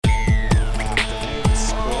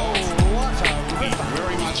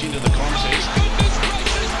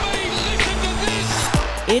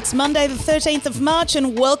It's Monday the 13th of March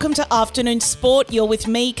and welcome to Afternoon Sport. You're with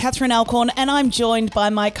me, Catherine Alcorn, and I'm joined by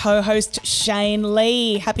my co-host Shane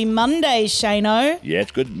Lee. Happy Monday, Shane-o. Yeah,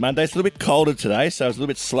 it's good Monday. It's a little bit colder today, so I was a little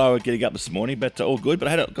bit slower getting up this morning, but all good. But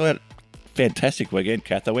I had a fantastic weekend,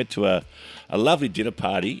 Kath. I went to a lovely dinner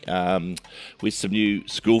party with some new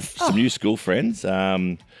school friends.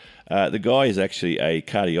 The guy is actually a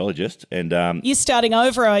cardiologist, and You're starting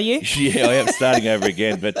over, are you? yeah, I am starting over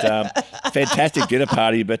again. But fantastic dinner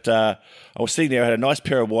party. But I was sitting there, I had a nice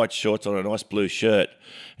pair of white shorts on, a nice blue shirt.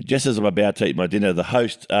 Just as I'm about to eat my dinner, the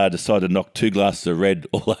host decided to knock 2 glasses of red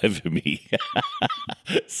all over me.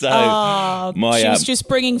 So she was just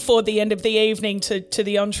bringing forward the end of the evening to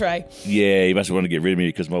the entree. Yeah, he must have wanted to get rid of me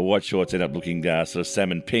because my white shorts ended up looking sort of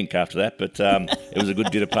salmon pink after that. But it was a good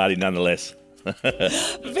dinner party nonetheless.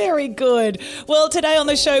 Very good. Well, today on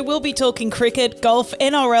the show, we'll be talking cricket, golf,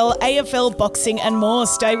 NRL, AFL, boxing and more.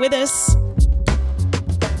 Stay with us.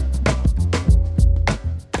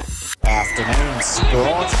 Afternoon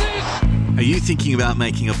Sport. Are you thinking about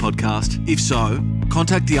making a podcast? If so,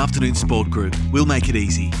 contact the Afternoon Sport Group. We'll make it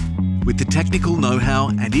easy. With the technical know-how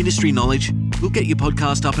and industry knowledge, we'll get your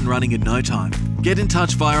podcast up and running in no time. Get in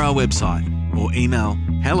touch via our website or email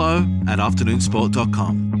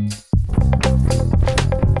hello@afternoonsport.com.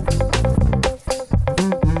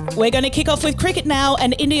 We're going to kick off with cricket now,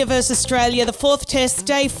 and India versus Australia, the fourth test,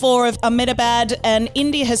 day 4 of Ahmedabad, and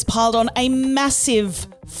India has piled on a massive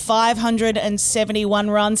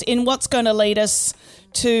 571 runs in what's going to lead us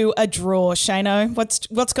to a draw. Shane-o,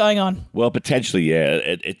 what's going on? Well, potentially, yeah.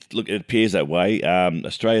 It appears that way.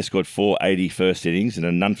 Australia scored 480 first innings and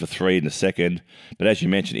a none for 3 in the second. But as you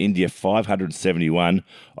mentioned, India 571.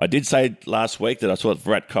 I did say last week that I thought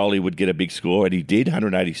Virat Kohli would get a big score, and he did,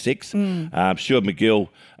 186. Stuart McGill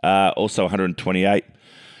also 128.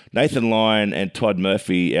 Nathan Lyon and Todd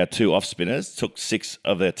Murphy, our 2 off-spinners, took 6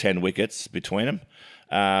 of their 10 wickets between them.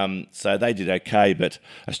 So they did okay, but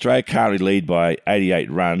Australia currently lead by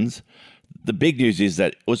 88 runs. The big news is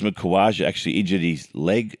that Usman Khawaja actually injured his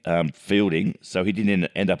leg fielding, so he didn't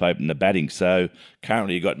end up opening the batting. So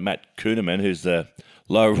currently you've got Matt Kuhneman, who's the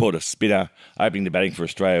lower order spinner, opening the batting for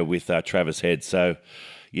Australia with Travis Head. So,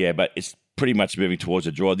 yeah, but it's pretty much moving towards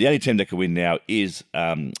a draw. The only team that can win now is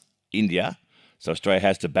India. So Australia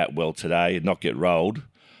has to bat well today and not get rolled.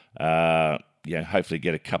 Hopefully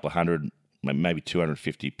get a couple of hundred, maybe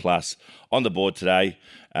 250 plus on the board today,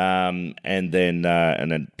 and then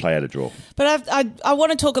play out a draw. But I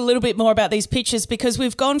want to talk a little bit more about these pitches because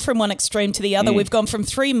we've gone from one extreme to the other. We've gone from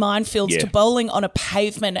 3 minefields to bowling on a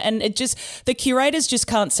pavement, and the curators just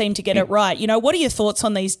can't seem to get it right. You know, what are your thoughts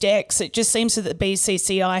on these decks? It just seems that the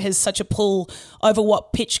BCCI has such a pull over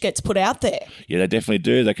what pitch gets put out there. Yeah, they definitely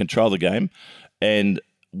do. They control the game, and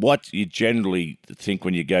what you generally think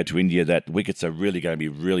when you go to India, that wickets are really going to be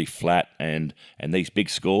really flat and these big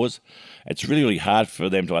scores, it's really, really hard for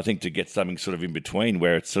them to, I think, to get something sort of in between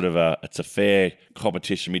where it's sort of it's a fair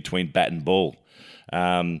competition between bat and ball.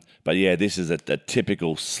 But yeah, this is a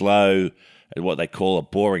typical slow, what they call a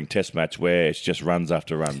boring test match where it's just runs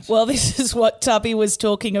after runs. Well, this is what Tubby was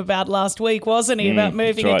talking about last week, wasn't he, about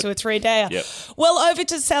moving into a 3-dayer? Yep. Well, over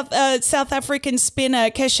to South African spinner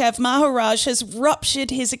Keshav Maharaj has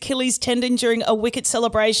ruptured his Achilles tendon during a wicket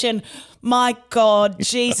celebration. My God,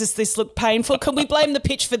 Jesus, this looked painful. Can we blame the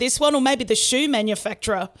pitch for this one, or maybe the shoe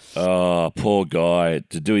manufacturer? Oh, poor guy.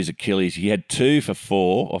 To do his Achilles, he had 2 for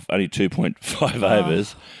 4 off only 2.5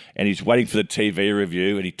 overs. And he's waiting for the TV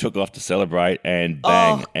review, and he took off to celebrate, and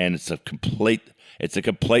bang! And it's a complete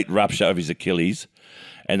rupture of his Achilles.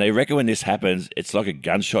 And they reckon when this happens, it's like a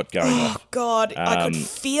gunshot going off. Oh God, I could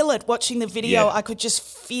feel it watching the video. Yeah. I could just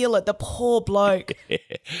feel it. The poor bloke.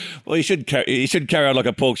 Well, he shouldn't carry on like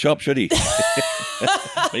a pork chop, should he?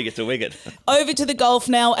 When he gets a wicket. Over to the golf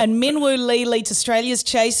now, and Minwoo Lee leads Australia's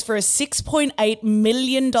chase for a $6.8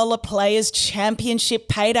 million Players' Championship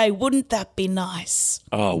payday. Wouldn't that be nice?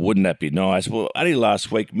 Oh, wouldn't that be nice? Well, only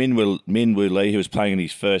last week, Minwoo Lee, who was playing in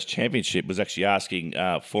his first championship, was actually asking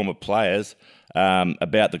former players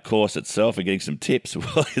about the course itself and getting some tips. Well,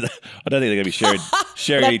 I don't think they're going to be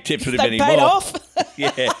sharing any tips with him anymore. Paid off.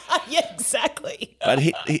 Yeah. Yeah, exactly. But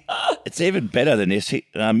it's even better than this.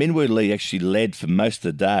 Minwoo Lee actually led for most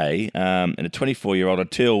of the day, and a 24-year-old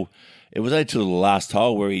until the last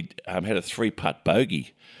hole where he had a 3-putt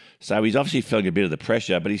bogey. So he's obviously feeling a bit of the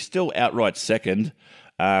pressure, but he's still outright second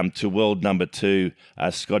to world number 2,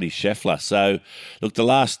 Scotty Scheffler. So, look, the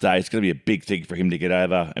last day, it's going to be a big thing for him to get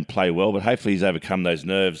over and play well, but hopefully he's overcome those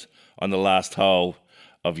nerves on the last hole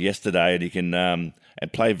of yesterday, and he can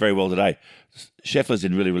and played very well today. Scheffler's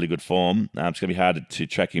in really, really good form. It's going to be hard to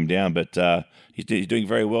track him down, but he's doing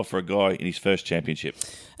very well for a guy in his first championship.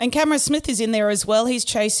 And Cameron Smith is in there as well. He's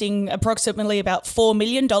chasing approximately about $4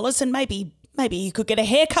 million, and maybe he could get a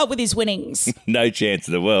haircut with his winnings. No chance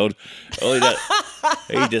in the world.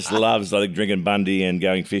 He just loves, I think, drinking Bundy and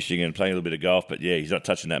going fishing and playing a little bit of golf. But yeah, he's not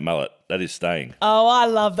touching that mullet. That is staying. Oh, I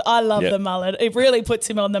love the mullet. It really puts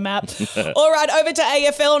him on the map. All right, over to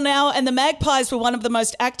AFL now. And the Magpies were one of the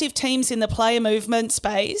most active teams in the player movement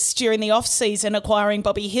space during the off-season, acquiring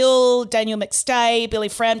Bobby Hill, Daniel McStay, Billy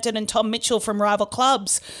Frampton and Tom Mitchell from rival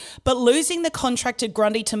clubs, but losing the contracted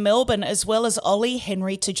Grundy to Melbourne as well as Ollie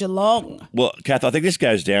Henry to Geelong. Well, Kath, I think this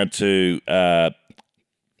goes down to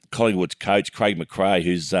Collingwood's coach, Craig McRae,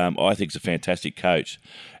 who's I think is a fantastic coach.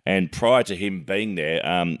 And prior to him being there,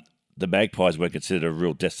 the Magpies weren't considered a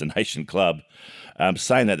real destination club.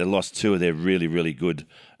 Saying that, they lost two of their really, really good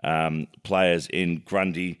players in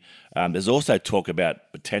Grundy. There's also talk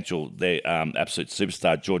about potential, their absolute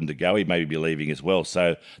superstar, Jordan De Goey, maybe be leaving as well.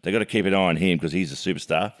 So they've got to keep an eye on him because he's a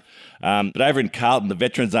superstar. But over in Carlton, the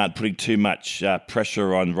veterans aren't putting too much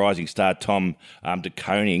pressure on rising star Tom De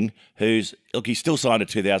Koning, he's still signed to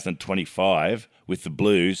 2025 with the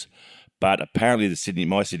Blues, but apparently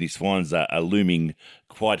my Sydney Swans are looming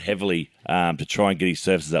quite heavily to try and get his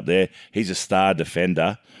services up there. He's a star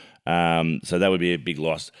defender, so that would be a big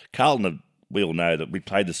loss. Carlton, we all know that we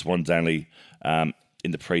played the Swans only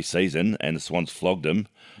in the pre-season, and the Swans flogged them,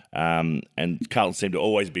 and Carlton seemed to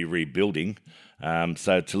always be rebuilding.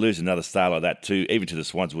 So to lose another star like that, even to the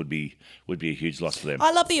Swans, would be a huge loss for them.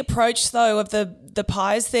 I love the approach though of the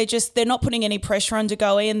Pies. They're not putting any pressure on De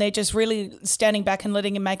Goey, and they're just really standing back and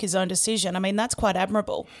letting him make his own decision. I mean, that's quite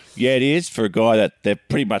admirable. Yeah, it is for a guy that they've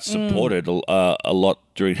pretty much supported a lot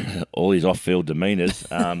during all his off-field demeanours.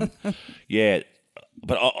 Yeah.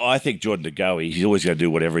 But I think Jordan De Goey, he's always going to do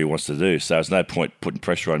whatever he wants to do. So there's no point putting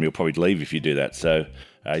pressure on him. He'll probably leave if you do that. So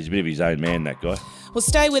he's a bit of his own man, that guy. Well,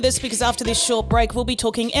 stay with us because after this short break, we'll be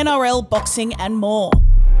talking NRL, boxing and more.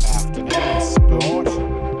 Afternoon Sport.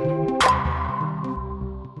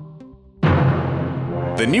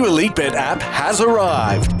 The new EliteBet app has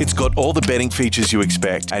arrived. It's got all the betting features you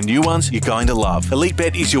expect and new ones you're going to love.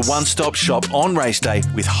 EliteBet is your one-stop shop on race day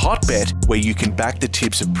with Hot Bet, where you can back the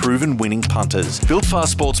tips of proven winning punters, build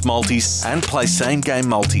fast sports multis, and play same-game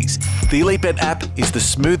multis. The EliteBet app is the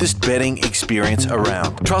smoothest betting experience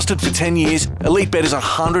around. Trusted for 10 years, EliteBet is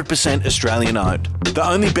 100% Australian-owned. The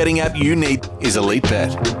only betting app you need is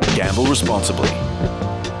EliteBet. Gamble responsibly.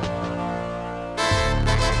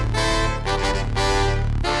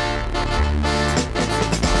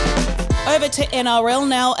 Over to NRL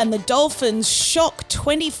now, and the Dolphins' shock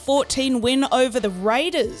 2014 win over the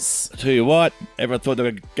Raiders. I tell you what, everyone thought they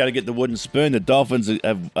were going to get the wooden spoon. The Dolphins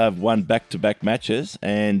have won back-to-back matches,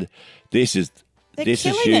 and this is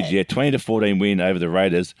huge. Yeah, 20-14 win over the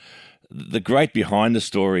Raiders. The great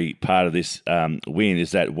behind-the-story part of this win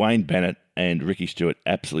is that Wayne Bennett and Ricky Stewart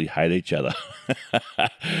absolutely hate each other.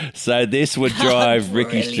 So this would drive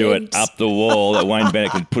Ricky Stewart up the wall, that Wayne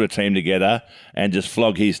Bennett could put a team together and just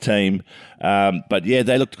flog his team. But yeah,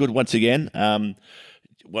 they looked good once again.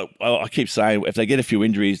 Well, I keep saying if they get a few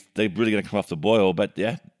injuries, they're really going to come off the boil. But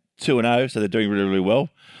yeah, 2-0, so they're doing really, really well.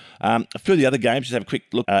 A few of the other games, just have a quick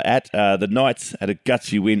look at. The Knights had a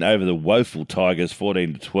gutsy win over the woeful Tigers,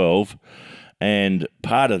 14-12. And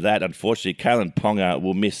part of that, unfortunately, Kalen Ponga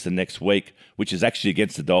will miss the next week, which is actually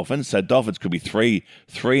against the Dolphins. So Dolphins could be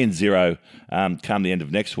 3-0 come the end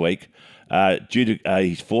of next week due to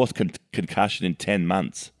his fourth concussion in 10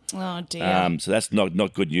 months. Oh, dear. So that's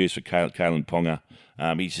not good news for Kalen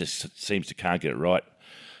Ponga. He just seems to can't get it right.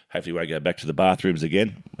 Hopefully he won't go back to the bathrooms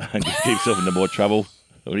again and get himself into more trouble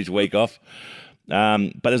on his week off.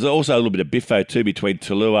 But there's also a little bit of biffo too between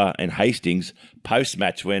Talua and Hastings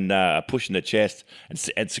post-match when pushing the chest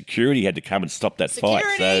and security had to come and stop that fight.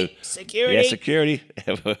 So security. Yeah, security.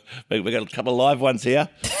 We've got a couple of live ones here.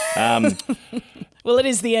 Well, it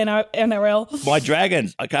is the NRL. My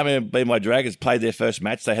Dragons, I can't remember, my Dragons played their first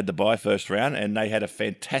match. They had the bye first round and they had a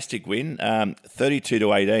fantastic win,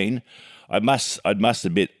 32-18. I must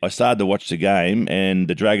admit, I started to watch the game and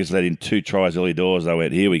the Dragons let in 2 tries early doors. I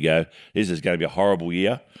went, here we go. This is going to be a horrible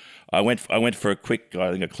year. I went for a quick,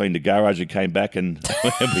 I think I cleaned the garage and came back and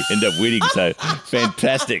we ended up winning. So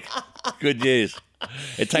fantastic. Good news.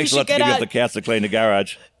 It takes a lot to get me off the couch to clean the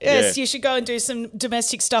garage. Yes, yeah. You should go and do some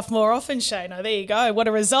domestic stuff more often, Shano. There you go. What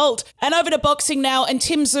a result. And over to boxing now. And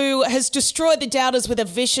Tim Tszyu has destroyed the doubters with a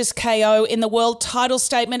vicious KO in the world title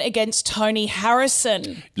statement against Tony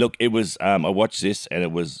Harrison. Look, it was. I watched this and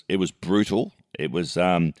it was brutal. It was,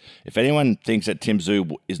 if anyone thinks that Tim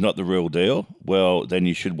Tszyu is not the real deal, well, then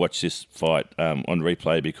you should watch this fight on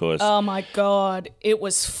replay because... Oh, my God. It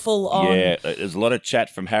was full on. Yeah, there's a lot of chat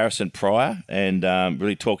from Harrison Pryor and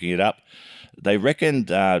really talking it up. They reckoned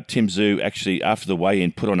Tim Tszyu actually, after the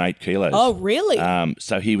weigh-in, put on 8 kilos. Oh, really?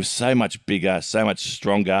 So he was so much bigger, so much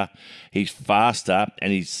stronger. He's faster,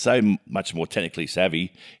 and he's so much more technically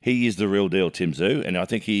savvy. He is the real deal, Tim Tszyu, and I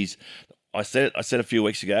think he's... I said a few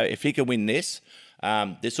weeks ago, if he can win this,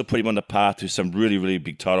 this will put him on the path to some really, really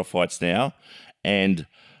big title fights now. And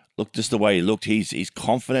look, just the way he looked, he's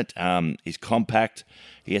confident, he's compact,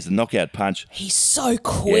 he has a knockout punch. He's so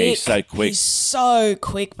quick. Yeah, he's so quick. He's so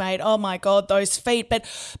quick, mate. Oh my God, those feet. But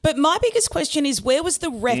my biggest question is, where was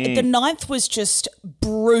the ref? The ninth was just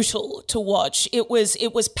brutal to watch. It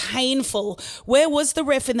was painful. Where was the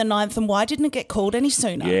ref in the ninth, and why didn't it get called any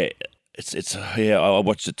sooner? Yeah. I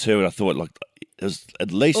watched it too, and I thought there's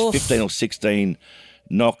at least 15 or 16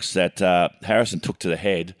 knocks that Harrison took to the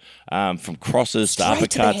head, from crosses to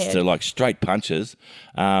uppercuts to straight punches,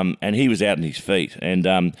 and he was out on his feet. And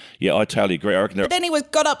I totally agree. I reckon. But then he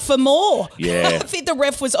got up for more. Yeah, I think the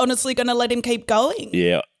ref was honestly going to let him keep going.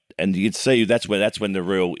 Yeah, and you can see that's when the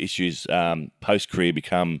real issues post career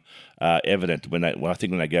become evident when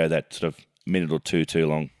they go that sort of minute or two too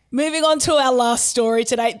long. Moving on to our last story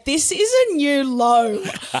today. This is a new low.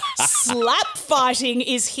 Slap fighting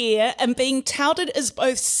is here and being touted as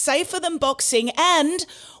both safer than boxing and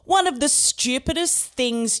one of the stupidest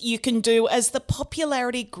things you can do as the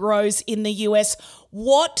popularity grows in the US.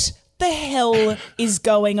 What the hell is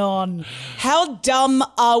going on? How dumb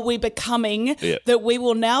are we becoming that we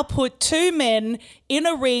will now put two men in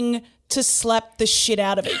a ring to slap the shit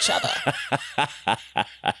out of each other?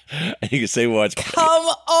 You can see why it's... Come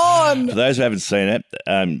on! For those who haven't seen it,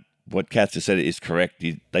 what Kath just said is correct.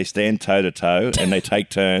 They stand toe-to-toe and they take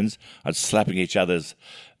turns on slapping each other's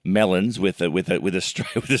melons with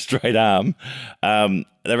a straight arm.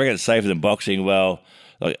 They reckon it's safer than boxing. Well,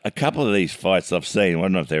 a couple of these fights I've seen, I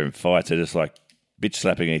don't know if they're in fights, they're just bitch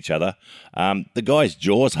slapping each other. The guy's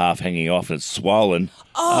jaw's half hanging off and it's swollen.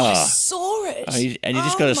 I saw it. And you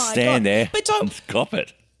just got to stand there and cop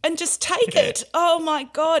it. And just take it. Oh, my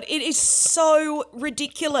God. It is so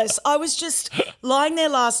ridiculous. I was just lying there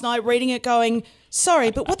last night reading it going, sorry,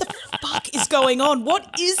 but what the fuck is going on?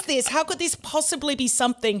 What is this? How could this possibly be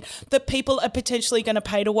something that people are potentially going to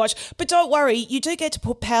pay to watch? But don't worry, you do get to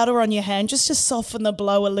put powder on your hand just to soften the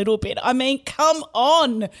blow a little bit. I mean, come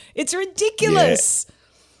on. It's ridiculous. Yeah.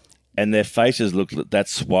 And their faces look that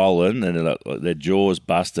swollen and their jaws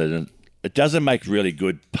busted, and it doesn't make really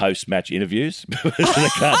good post-match interviews because they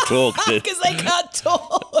can't talk. Because they can't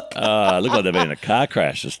talk. Look like they've been in a car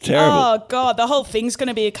crash. It's terrible. Oh, God, the whole thing's going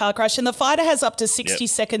to be a car crash. And the fighter has up to 60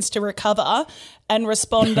 seconds to recover and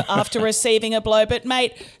respond after receiving a blow. But,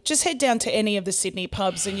 mate, just head down to any of the Sydney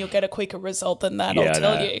pubs and you'll get a quicker result than that, I'll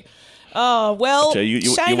tell you. Oh, well,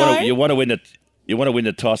 you want to win it. You want to win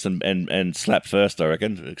the toss and slap first, I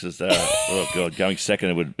reckon, because going second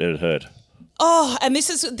it would hurt. Oh, and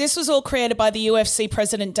this was all created by the UFC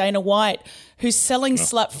president Dana White, who's selling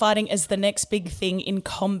slap fighting as the next big thing in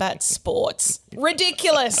combat sports.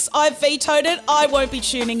 Ridiculous. I vetoed it. I won't be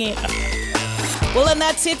tuning in. Well, and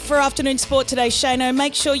that's it for Afternoon Sport today, Shano.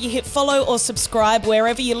 Make sure you hit follow or subscribe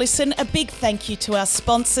wherever you listen. A big thank you to our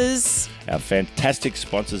sponsors. Our fantastic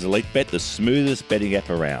sponsors, EliteBet, the smoothest betting app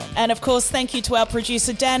around. And, of course, thank you to our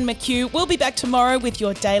producer, Dan McHugh. We'll be back tomorrow with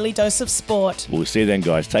your daily dose of sport. We'll see you then,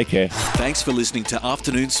 guys. Take care. Thanks for listening to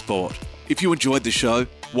Afternoon Sport. If you enjoyed the show,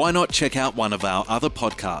 why not check out one of our other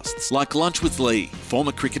podcasts, like Lunch with Lee.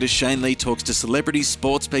 Former cricketer Shane Lee talks to celebrities,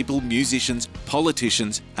 sports people, musicians,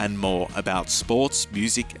 politicians, and more about sports,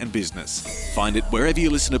 music, and business. Find it wherever you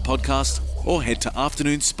listen to podcasts or head to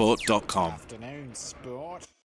afternoonsport.com. Afternoon Sport.